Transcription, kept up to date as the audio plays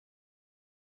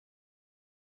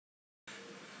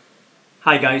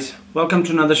Hi guys, welcome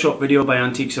to another short video by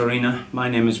Antiques Arena. My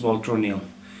name is Walter O'Neill.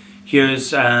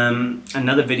 Here's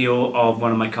another video of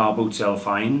one of my car boot sale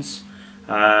finds.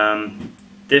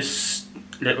 This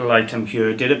little item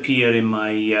here did appear in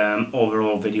my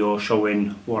overall video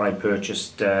showing what I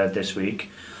purchased this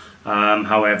week.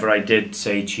 However, I did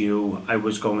say to you I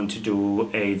was going to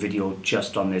do a video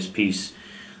just on this piece.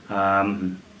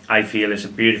 I feel it's a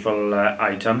beautiful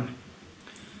item.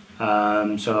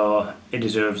 So it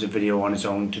deserves a video on its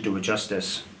own to do it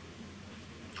justice.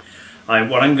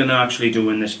 What I'm going to actually do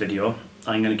in this video,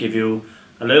 I'm going to give you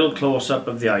a little close-up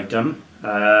of the item,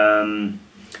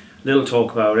 little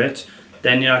talk about it,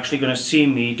 then you're actually going to see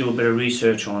me do a bit of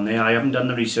research on it. I haven't done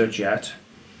the research yet,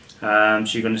 so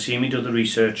you're going to see me do the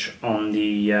research on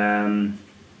the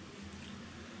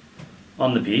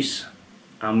piece,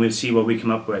 and we'll see what we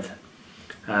come up with.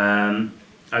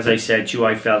 As I said to you,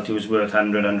 I felt it was worth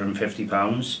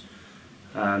 £150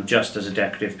 just as a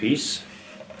decorative piece.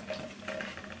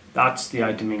 That's the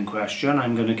item in question.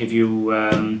 I'm going to give you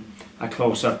a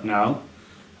close-up now.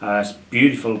 It's a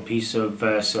beautiful piece of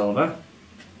silver,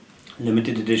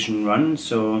 limited edition run.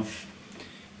 So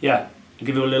yeah, I'll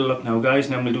give you a little look now guys,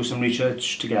 and then we'll do some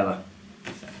research together.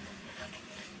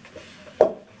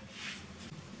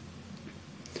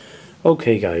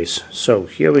 Okay guys, so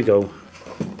here we go.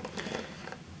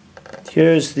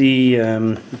 Here's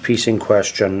the piece in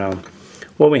question now.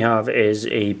 What we have is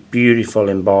a beautiful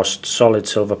embossed solid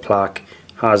silver plaque.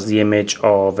 Has the image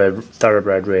of a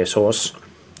thoroughbred racehorse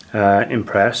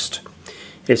impressed.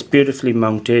 It's beautifully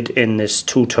mounted in this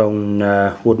two-tone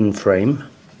wooden frame.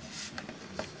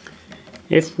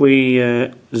 If we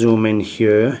zoom in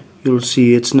here, you'll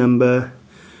see it's number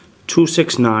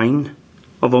 269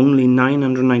 of only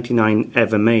 999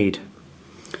 ever made.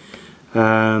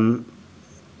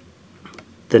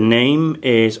 The name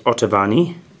is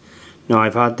Ottaviani. Now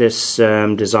I've had this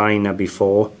designer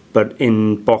before, but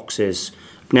in boxes.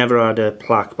 Never had a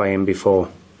plaque by him before.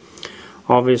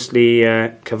 Obviously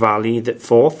Cavalli, the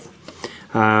fourth,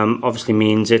 obviously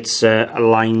means it's a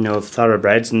line of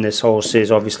thoroughbreds, and this horse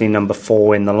is obviously number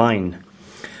 4 in the line.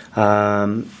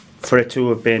 For it to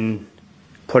have been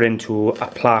put into a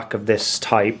plaque of this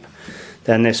type,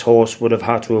 then this horse would have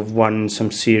had to have won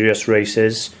some serious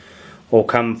races or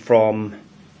come from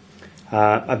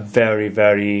a very,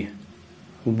 very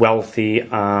wealthy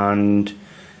and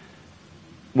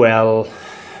well,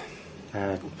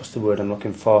 what's the word I'm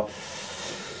looking for?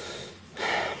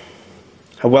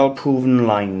 A well-proven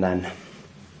line then.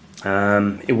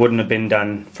 It wouldn't have been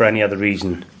done for any other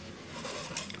reason.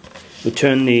 We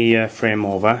turn the frame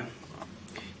over.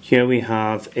 Here we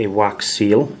have a wax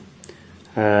seal,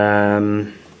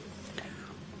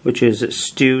 which is a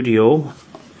studio.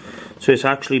 So it's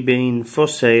actually been for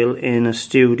sale in a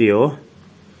studio.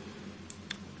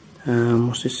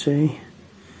 What's it say?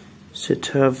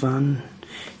 Citavan.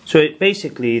 So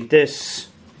basically this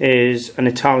is an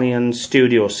Italian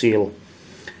studio seal.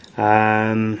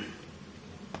 And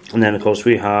then of course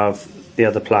we have the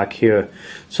other plaque here.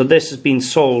 So this has been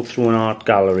sold through an art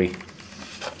gallery.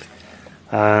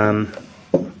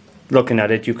 Looking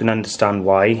at it, you can understand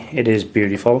why. It is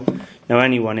beautiful. Now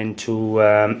anyone into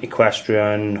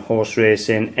equestrian, horse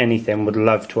racing, anything would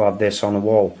love to have this on a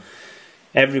wall.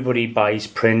 Everybody buys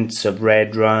prints of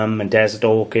Red Rum and Desert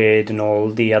Orchid and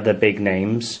all the other big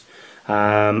names.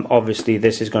 Obviously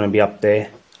this is going to be up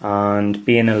there, and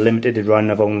being a limited run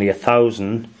of only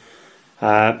 1,000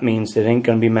 means there ain't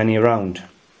going to be many around.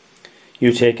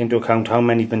 You take into account how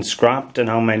many have been scrapped and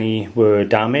how many were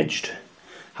damaged,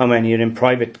 how many are in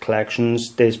private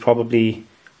collections. There's probably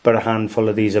but a handful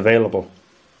of these available.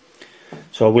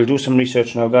 So we'll do some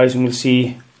research now guys, and we'll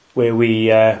see where we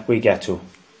get to.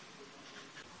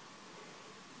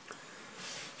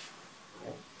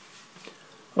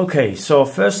 Okay, so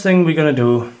first thing we're going to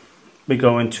do, we're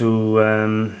going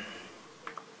to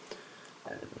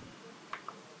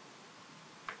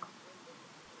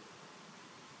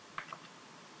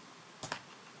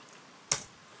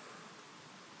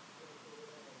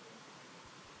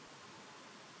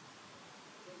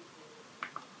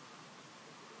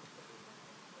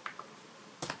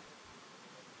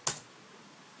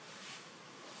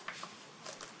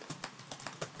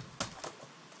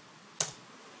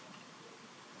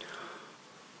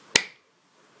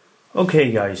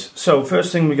okay guys, so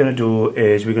first thing we're going to do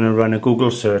is we're going to run a Google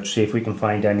search, see if we can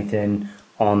find anything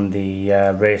on the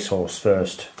racehorse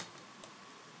first.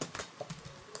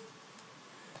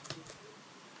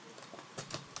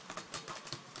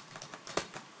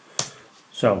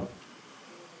 So,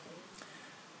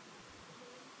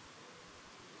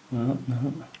 no.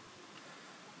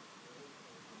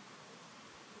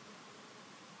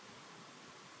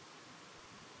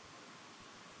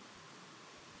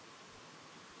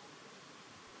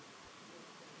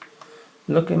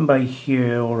 Looking by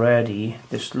here already,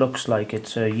 this looks like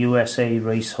it's a USA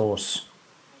racehorse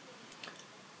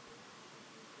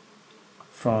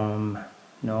from,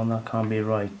 no, that can't be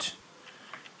right,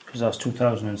 because that's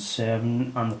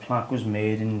 2007 and the plaque was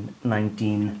made in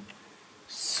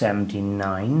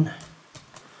 1979.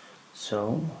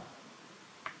 So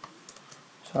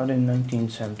start in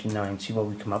 1979, see what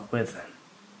we come up with.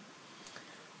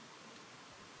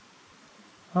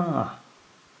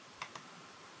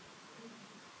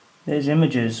 There's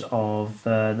images of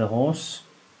the horse.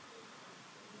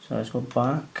 So let's go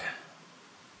back.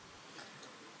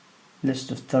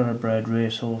 List of thoroughbred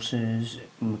racehorses,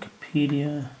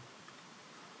 Wikipedia.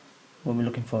 What we're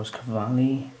looking for is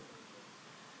Cavalli.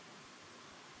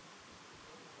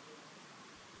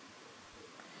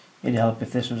 It'd help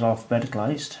if this was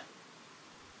alphabeticalized.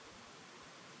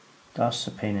 That's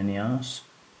a pain in the ass.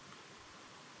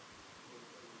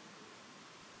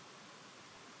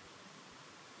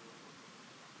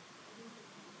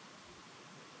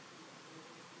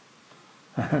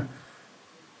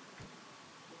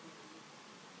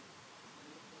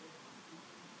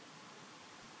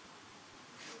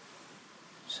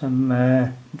 Some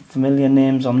familiar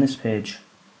names on this page.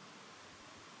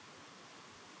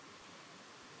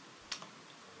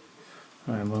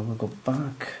 Alright, well, we'll go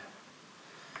back.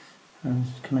 And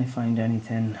can I find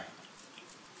anything?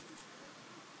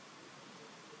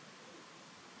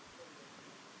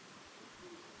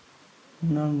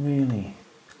 Not really.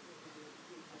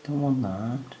 Don't want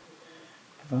that.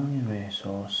 Cavalli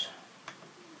racehorse.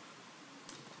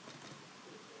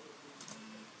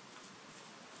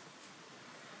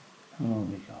 What have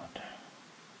we got?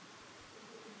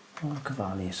 Oh,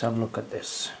 Cavalli. Let's have a look at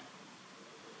this.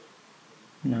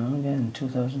 No, again,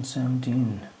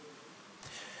 2017.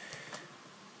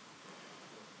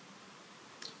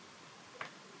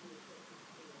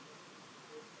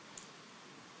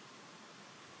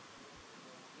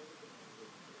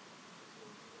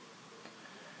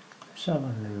 Let's have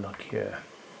a little look here.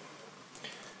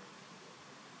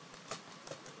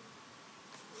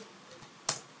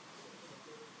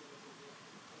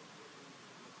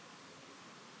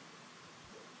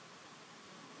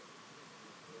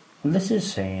 Well, this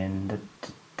is saying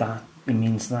that it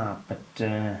means that, but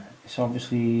it's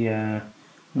obviously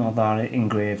not that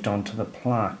engraved onto the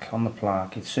plaque. On the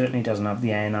plaque, it certainly doesn't have the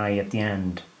NI at the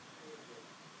end.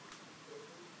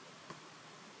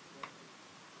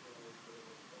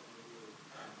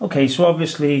 Okay, so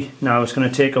obviously now it's going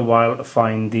to take a while to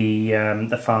find the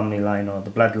family line or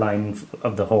the bloodline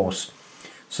of the horse.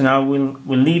 So now we'll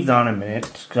leave that a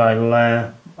minute,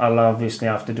 because I'll obviously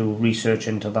have to do research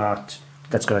into that.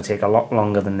 That's going to take a lot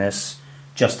longer than this,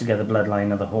 just to get the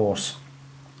bloodline of the horse,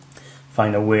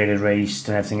 find out where it raced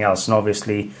and everything else, and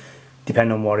obviously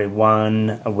depending on what it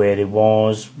won, where it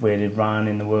was, where it ran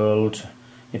in the world,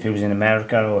 if it was in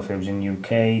America or if it was in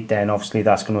UK, then obviously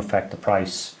that's going to affect the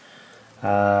price.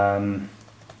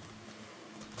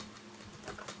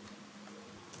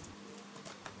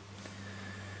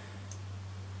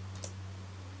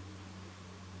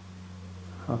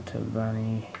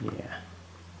 Ottaviani, yeah.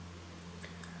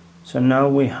 So now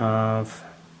we have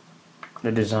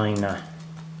the designer.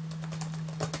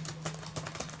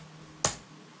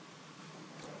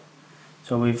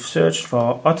 So we've searched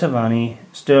for Ottaviani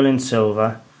sterling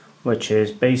silver, which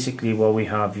is basically what we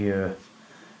have here.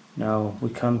 Now we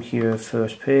come here,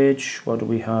 first page. What do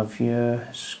we have here?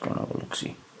 Let's go and have a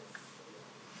look-see.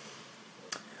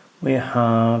 We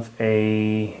have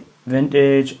a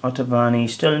vintage Ottaviani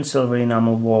sterling silver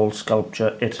enamel wall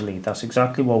sculpture, Italy. That's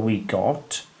exactly what we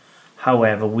got.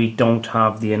 However, we don't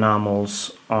have the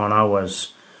enamels on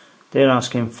ours. They're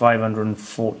asking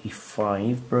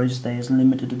 545, but is theirs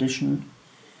limited edition?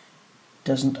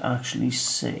 Doesn't actually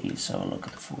say. Let's have a look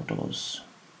at the photos.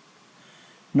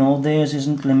 No, theirs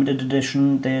isn't limited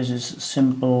edition. Theirs is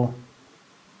simple,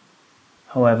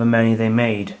 however many they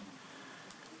made.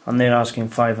 And they're asking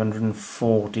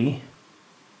 540.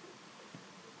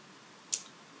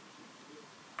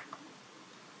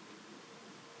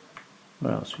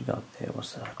 What else we got there?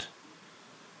 What's that?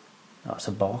 That's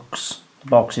a box. The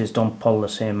boxes don't pull the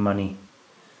same money.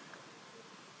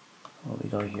 What we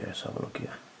got here? Let's have a look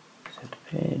here. Set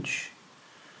page.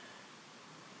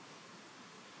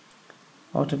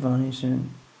 Ottaviani's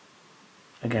in,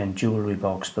 again, jewellery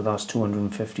box, but that's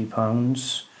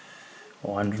 £250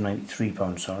 or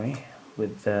 £193, sorry,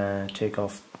 with take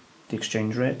off the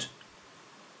exchange rate.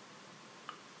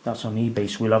 That's on eBay,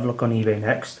 so we'll have a look on eBay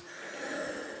next.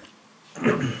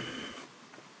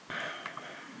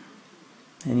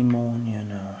 Any more in here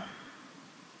now?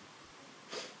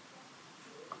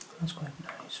 That's quite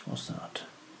nice. What's that?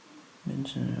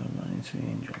 Vincent 93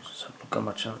 Angels. Let's have a look how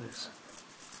much that is.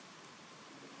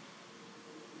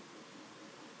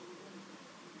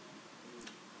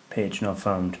 Page not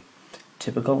found.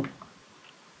 Typical.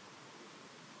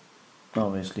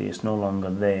 Obviously it's no longer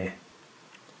there.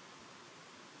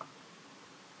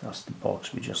 That's the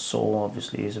box we just saw.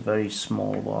 Obviously it's a very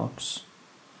small box.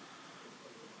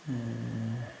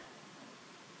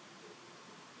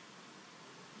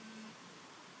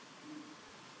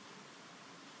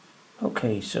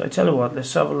 Okay, so I tell you what,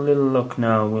 let's have a little look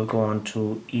now. We'll go on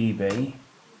to eBay.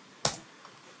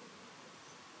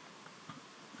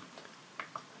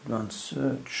 Advanced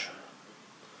search.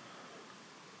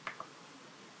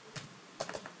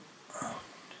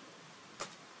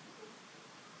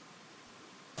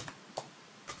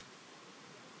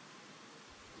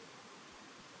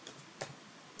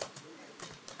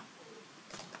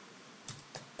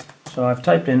 So I've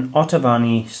typed in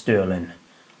Ottaviani sterling.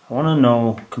 I want to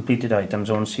know completed items.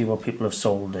 I want to see what people have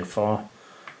sold it for.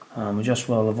 We just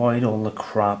will avoid all the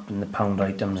crap and the pound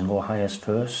items and go highest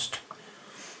first.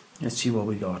 Let's see what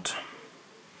we got.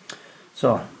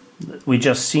 So we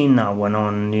just seen that one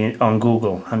on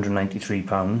Google,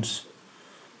 £193,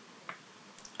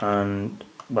 and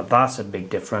but that's a big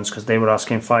difference because they were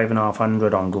asking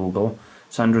 $5,500 on Google.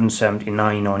 It's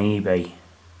 $179 on eBay.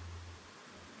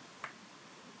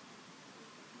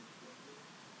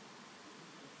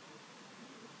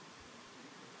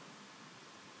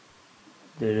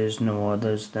 There is no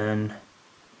others then,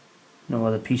 no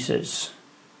other pieces.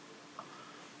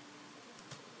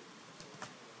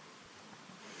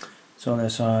 So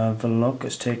let's have a look.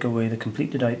 Let's take away the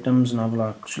completed items and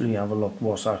actually have a look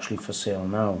what's actually for sale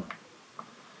now.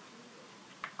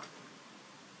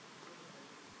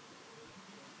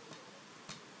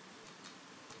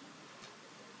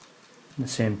 The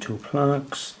same two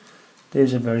plaques.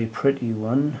 There's a very pretty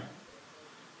one.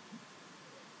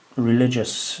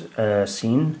 Religious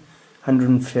scene,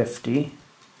 150,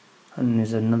 and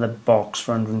there's another box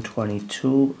for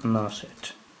 122, and that's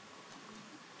it.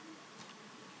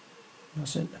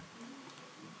 That's it.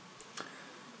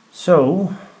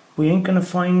 So we ain't gonna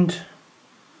find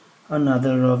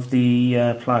another of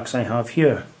the plaques I have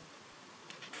here.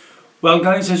 Well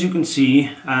guys, as you can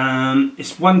see,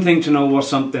 it's one thing to know what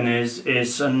something is,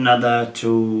 it's another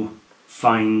to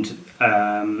find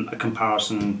a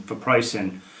comparison for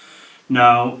pricing.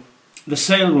 Now, the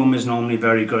sale room is normally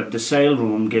very good. The sale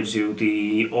room gives you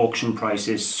the auction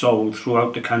prices sold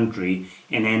throughout the country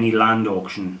in any land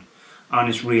auction, and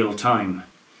it's real time.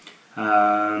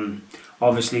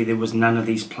 Obviously there was none of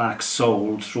these plaques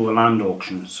sold through a land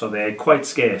auction, so they're quite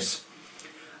scarce.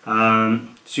 So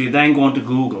you then go onto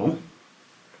Google,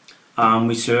 and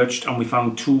we searched and we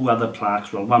found two other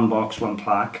plaques, well, one box, one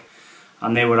plaque,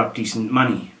 and they were up decent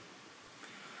money.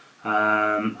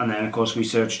 And then of course we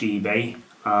searched eBay,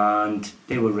 and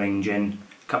they were ranging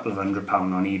a couple of £100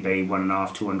 on eBay,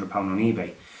 £150, £200 on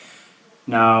eBay.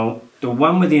 Now the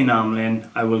one with the enamelling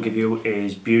I will give you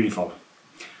is beautiful.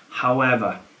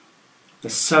 However, the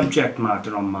subject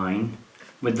matter on mine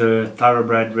with the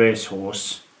thoroughbred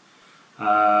racehorse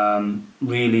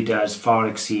really does far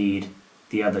exceed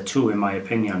the other two in my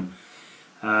opinion.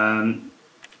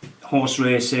 Horse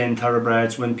racing,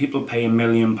 thoroughbreds, when people pay £1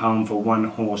 million for one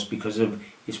horse because of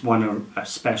it's won a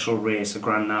special race, a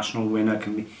Grand National winner,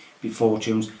 can be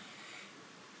fortunes.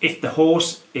 If the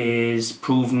horse is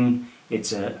proven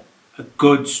it's a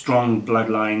good strong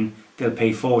bloodline, they'll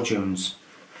pay fortunes.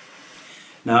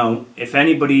 Now if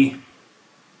anybody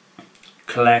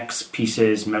collects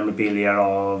pieces, memorabilia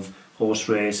of horse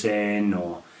racing,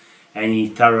 or any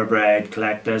thoroughbred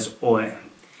collectors, or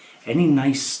any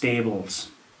nice stables,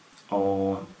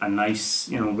 or a nice,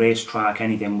 racetrack,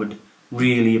 anything, would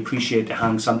really appreciate to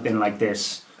hang something like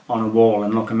this on a wall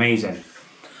and look amazing.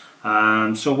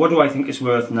 So what do I think it's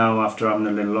worth now after having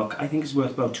a little look? I think it's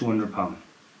worth about £200,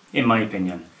 in my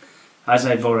opinion. As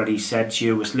I've already said to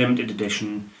you, it's limited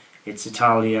edition, it's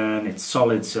Italian, it's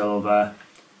solid silver,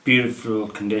 beautiful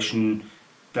condition,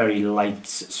 very light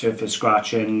surface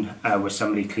scratching, where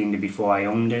somebody cleaned it before I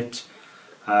owned it.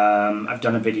 I've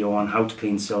done a video on how to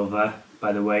clean silver,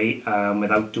 by the way,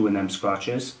 without doing them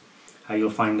scratches.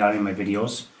 You'll find that in my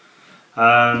videos.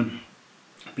 But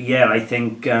yeah, I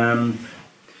think,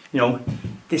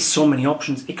 there's so many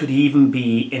options. It could even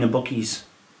be in a bookies.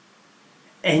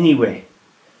 Anyway,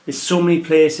 there's so many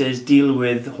places deal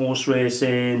with horse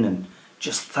racing and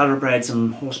just thoroughbreds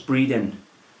and horse breeding.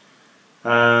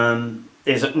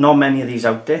 There's not many of these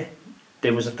out there.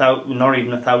 There was not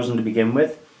even 1,000 to begin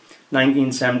with.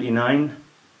 1979.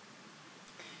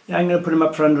 Yeah, I'm going to put them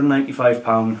up for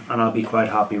 £195 and I'll be quite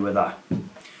happy with that.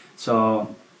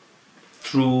 So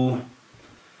through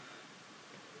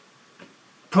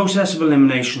Process of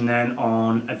elimination then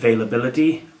on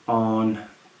availability, on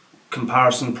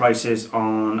comparison prices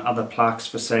on other plaques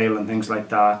for sale and things like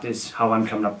that is how I'm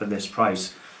coming up with this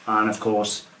price. And of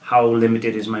course, how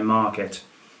limited is my market.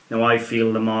 Now I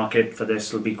feel the market for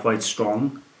this will be quite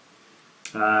strong.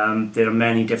 There are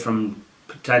many different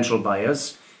potential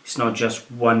buyers. It's not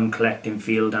just one collecting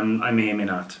field I'm aiming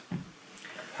at.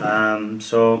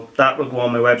 So that will go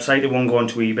on my website. It won't go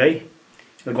onto eBay.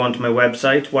 It'll go onto my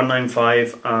website,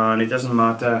 195, and it doesn't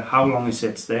matter how long it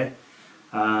sits there.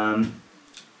 On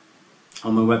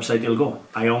my website it'll go.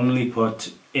 I only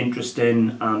put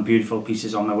interesting and beautiful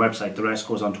pieces on my website. The rest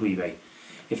goes onto eBay.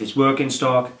 If it's work in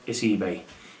stock, it's eBay.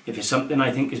 If it's something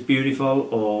I think is beautiful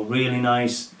or really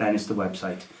nice, then it's the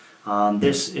website. And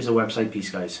this is a website piece,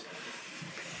 guys.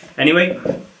 Anyway,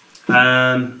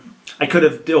 I could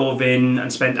have dove in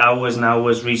and spent hours and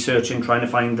hours researching, trying to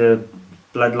find the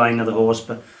bloodline of the horse,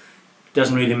 but it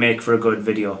doesn't really make for a good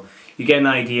video. You get an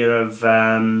idea of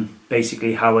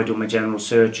basically how I do my general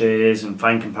searches and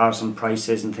find comparison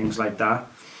prices and things like that.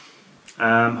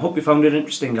 Hope you found it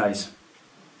interesting, guys.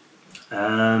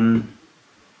 I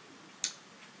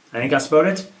think that's about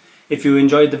it. If you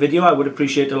enjoyed the video, I would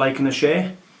appreciate a like and a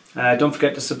share. Don't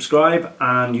forget to subscribe,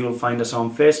 and you'll find us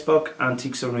on Facebook,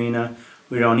 Antiques Arena.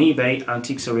 We're on eBay,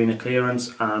 Antiques Arena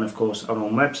Clearance, and of course our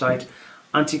own website,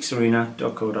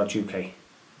 antiquesarena.co.uk.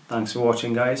 Thanks for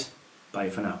watching, guys. Bye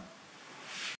for now.